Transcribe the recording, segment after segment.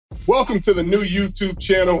Welcome to the new YouTube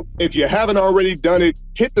channel. If you haven't already done it,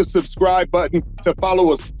 hit the subscribe button to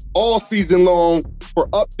follow us all season long for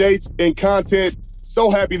updates and content. So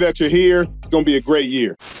happy that you're here. It's going to be a great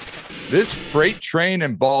year. This freight train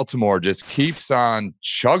in Baltimore just keeps on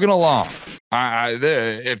chugging along.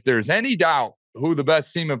 If there's any doubt who the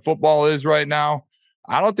best team in football is right now,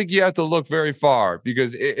 I don't think you have to look very far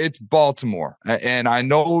because it's Baltimore. And I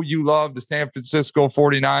know you love the San Francisco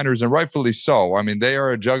 49ers, and rightfully so. I mean, they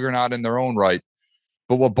are a juggernaut in their own right.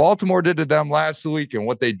 But what Baltimore did to them last week and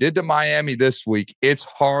what they did to Miami this week, it's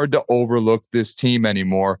hard to overlook this team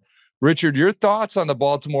anymore. Richard, your thoughts on the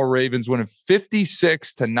Baltimore Ravens winning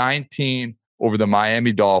 56-19 over the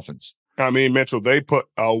Miami Dolphins? I mean, Mitchell, they put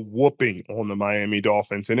a whooping on the Miami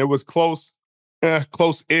Dolphins, and it was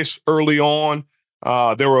close-ish early on.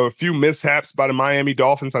 There were a few mishaps by the Miami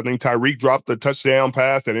Dolphins. I think Tyreek dropped the touchdown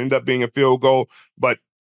pass that ended up being a field goal. But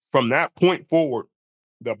from that point forward,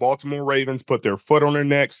 the Baltimore Ravens put their foot on their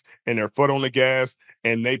necks and their foot on the gas,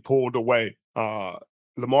 and they pulled away.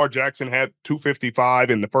 Lamar Jackson had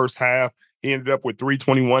 255 in the first half. He ended up with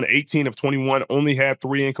 321, 18 of 21, only had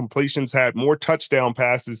 3 incompletions, had more touchdown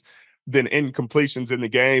passes than incompletions in the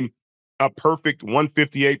game. A perfect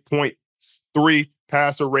 158.3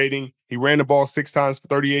 passer rating. He ran the ball 6 times for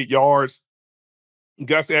 38 yards.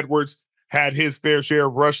 Gus Edwards had his fair share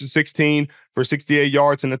of rushes, 16 for 68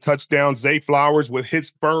 yards and a touchdown. Zay Flowers with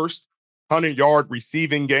his first 100-yard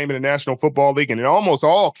receiving game in the National Football League. And it almost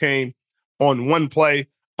all came on one play,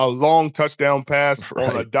 a long touchdown pass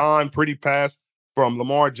on a dime, pretty pass from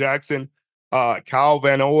Lamar Jackson. Kyle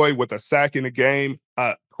Van Noy with a sack in the game.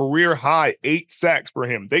 Career high 8 sacks for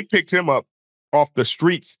him. They picked him up off the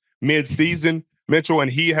streets mid-season, Mitchell,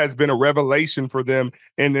 and he has been a revelation for them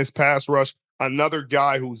in this pass rush. Another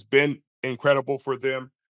guy who's been incredible for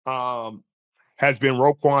them has been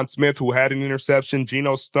Roquan Smith, who had an interception.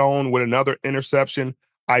 Geno Stone with another interception.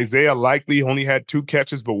 Isaiah Likely only had 2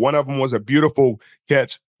 catches, but one of them was a beautiful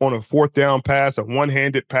catch on a 4th down pass, a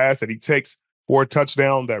one-handed pass that he takes for a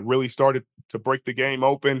touchdown that really started to break the game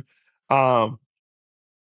open.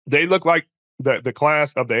 They look like the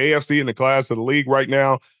class of the AFC and the class of the league right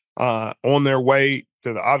now, on their way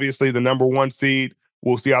to obviously the number 1 seed.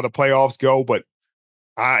 We'll see how the playoffs go, but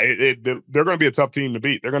they're going to be a tough team to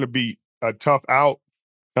beat. They're going to be a tough out.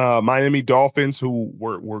 Miami Dolphins, who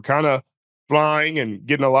were kind of flying and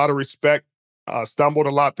getting a lot of respect, stumbled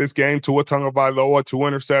a lot this game. Tua Tagovailoa, 2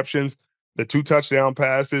 interceptions, the 2 touchdown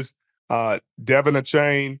passes. Devin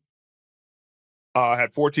Achane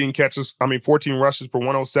had 14 rushes for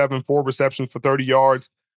 107, 4 receptions for 30 yards.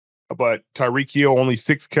 But Tyreek Hill only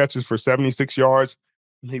 6 catches for 76 yards.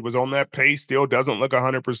 He was on that pace, still doesn't look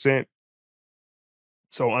 100%.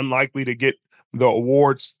 So unlikely to get the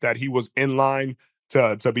awards that he was in line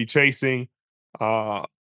to be chasing.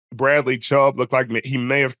 Bradley Chubb looked like he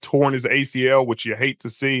may have torn his ACL, which you hate to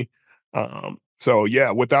see. So,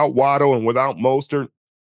 yeah, without Waddle and without Mostert,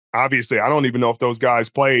 obviously, I don't even know if those guys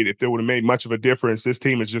played, if they would have made much of a difference. This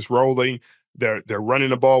team is just rolling. They're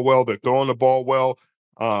running the ball well. They're throwing the ball well.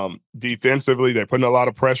 Defensively, they're putting a lot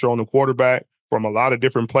of pressure on the quarterback from a lot of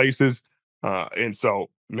different places. And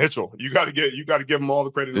so, Mitchell, you got to give them all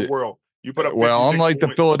the credit in the world. You put up unlike points. the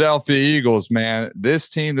Philadelphia Eagles, man, this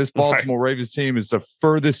Baltimore Ravens team is the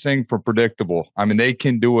furthest thing from predictable. I mean, they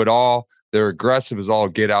can do it all. They're aggressive as all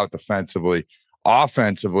get out defensively.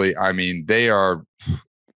 Offensively, I mean, they are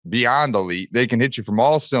beyond elite. They can hit you from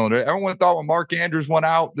all cylinders. Everyone thought when Mark Andrews went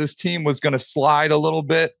out, this team was going to slide a little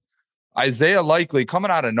bit. Isaiah Likely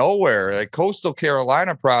coming out of nowhere, a Coastal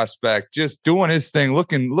Carolina prospect, just doing his thing,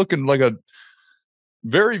 looking like a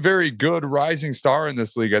very, very good rising star in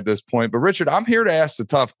this league at this point. But Richard, I'm here to ask the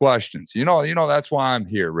tough questions. You know, that's why I'm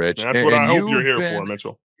here, Rich. That's what I hope you're here for,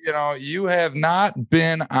 Mitchell. You know, you have not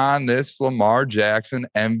been on this Lamar Jackson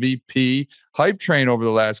MVP hype train over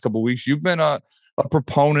the last couple of weeks. You've been a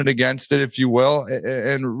proponent against it, if you will.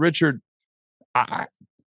 And Richard,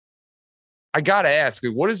 I got to ask,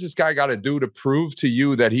 what does this guy got to do to prove to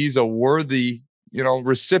you that he's a worthy,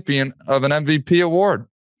 recipient of an MVP award?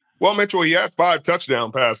 Well, Mitchell, he had 5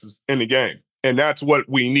 touchdown passes in the game, and that's what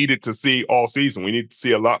we needed to see all season. We need to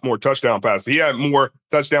see a lot more touchdown passes. He had more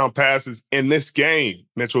touchdown passes in this game,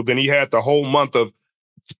 Mitchell, than he had the whole month of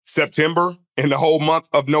September and the whole month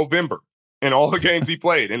of November and all the games he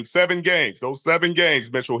played. In 7 games, those 7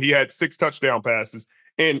 games, Mitchell, he had 6 touchdown passes.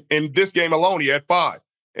 And in this game alone, he had 5.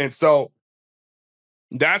 And so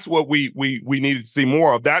that's what we needed to see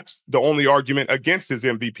more of. That's the only argument against his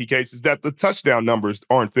MVP case, is that the touchdown numbers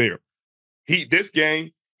aren't there. This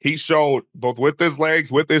game, he showed both with his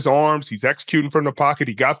legs, with his arms, he's executing from the pocket.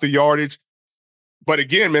 He got the yardage. But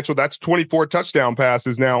again, Mitchell, that's 24 touchdown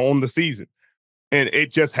passes now on the season. And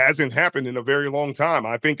it just hasn't happened in a very long time.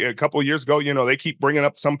 I think a couple of years ago, they keep bringing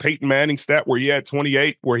up some Peyton Manning stat where he had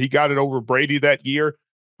 28, where he got it over Brady that year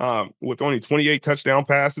with only 28 touchdown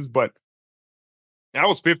passes. But that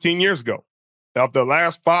was 15 years ago. Of the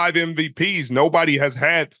last 5 MVPs, nobody has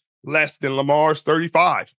had less than Lamar's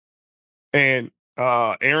 35. And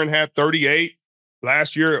Aaron had 38.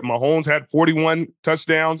 Last year, Mahomes had 41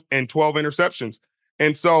 touchdowns and 12 interceptions.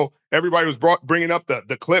 And so everybody was bringing up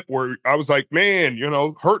the clip where I was like, man,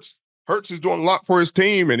 Hurts is doing a lot for his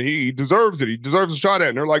team and he deserves it. He deserves a shot at it.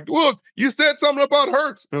 And they're like, look, you said something about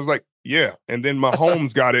Hurts. And I was like, yeah. And then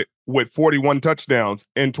Mahomes got it with 41 touchdowns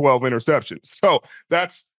and 12 interceptions. So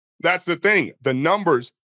that's the thing. The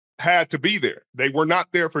numbers had to be there. They were not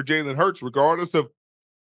there for Jalen Hurts, regardless of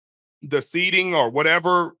the seeding or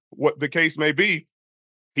whatever, what the case may be.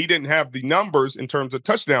 He didn't have the numbers in terms of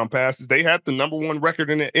touchdown passes. They had the number 1 record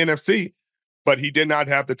in the NFC, but he did not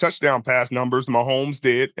have the touchdown pass numbers. Mahomes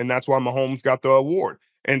did, and that's why Mahomes got the award.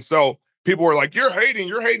 And so people were like, you're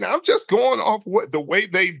hating. I'm just going off the way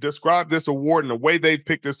they described this award and the way they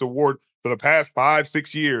picked this award for the past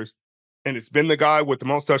 5-6 years. And it's been the guy with the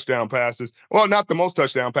most touchdown passes. Well, not the most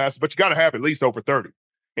touchdown passes, but you got to have at least over 30.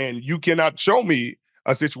 And you cannot show me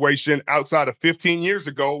a situation outside of 15 years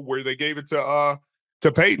ago where they gave it to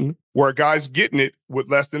Peyton, where a guy's getting it with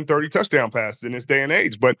less than 30 touchdown passes in this day and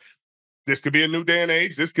age. But this could be a new day and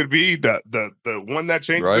age. This could be the one that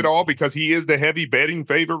changes it all, because he is the heavy betting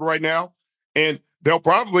favorite right now. And they'll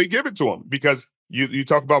probably give it to him because you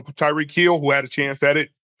talk about Tyreek Hill, who had a chance at it,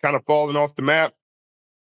 kind of falling off the map.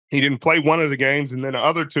 He didn't play one of the games, and then the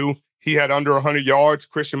other 2, he had under 100 yards.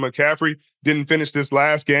 Christian McCaffrey didn't finish this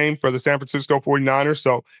last game for the San Francisco 49ers,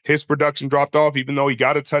 so his production dropped off, even though he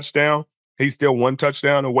got a touchdown. He's still 1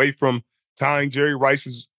 touchdown away from tying Jerry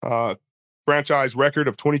Rice's franchise record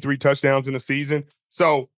of 23 touchdowns in a season.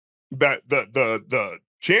 So that the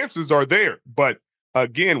chances are there. But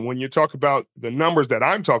again, when you talk about the numbers that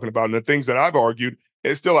I'm talking about and the things that I've argued,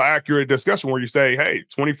 it's still an accurate discussion where you say, hey,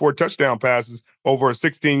 24 touchdown passes over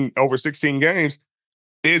 16 games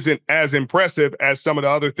isn't as impressive as some of the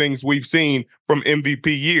other things we've seen from MVP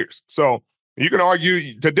years. So you can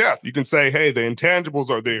argue to death. You can say, hey, the intangibles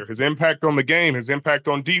are there. His impact on the game, his impact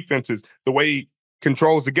on defenses, the way he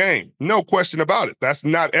controls the game. No question about it. That's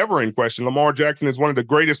not ever in question. Lamar Jackson is one of the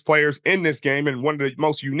greatest players in this game and one of the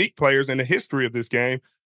most unique players in the history of this game.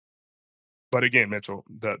 But again, Mitchell,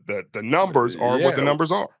 the numbers are what the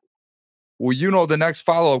numbers are. Well, the next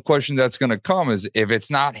follow-up question that's going to come is, if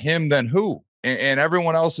it's not him, then who? And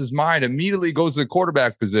everyone else's mind immediately goes to the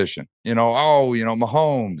quarterback position.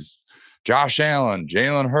 Mahomes, Josh Allen,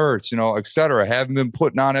 Jalen Hurts, et cetera, haven't been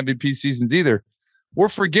putting on MVP seasons either. We're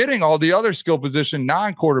forgetting all the other skill position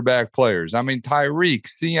non-quarterback players. I mean, Tyreek,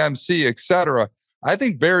 CMC, et cetera. I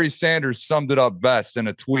think Barry Sanders summed it up best in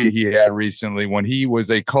a tweet he had recently when he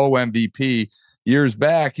was a co-MVP years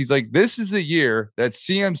back. He's like, this is the year that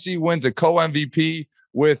CMC wins a co-MVP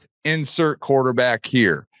with insert quarterback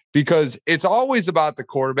here, because it's always about the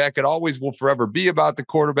quarterback. It always will forever be about the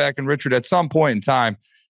quarterback. And Richard, at some point in time,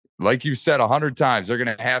 like you said 100 times, they're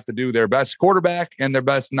going to have to do their best quarterback and their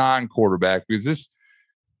best non-quarterback, because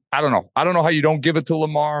I don't know how you don't give it to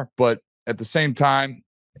Lamar, but at the same time,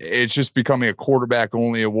 it's just becoming a quarterback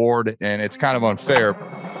only award, and it's kind of unfair.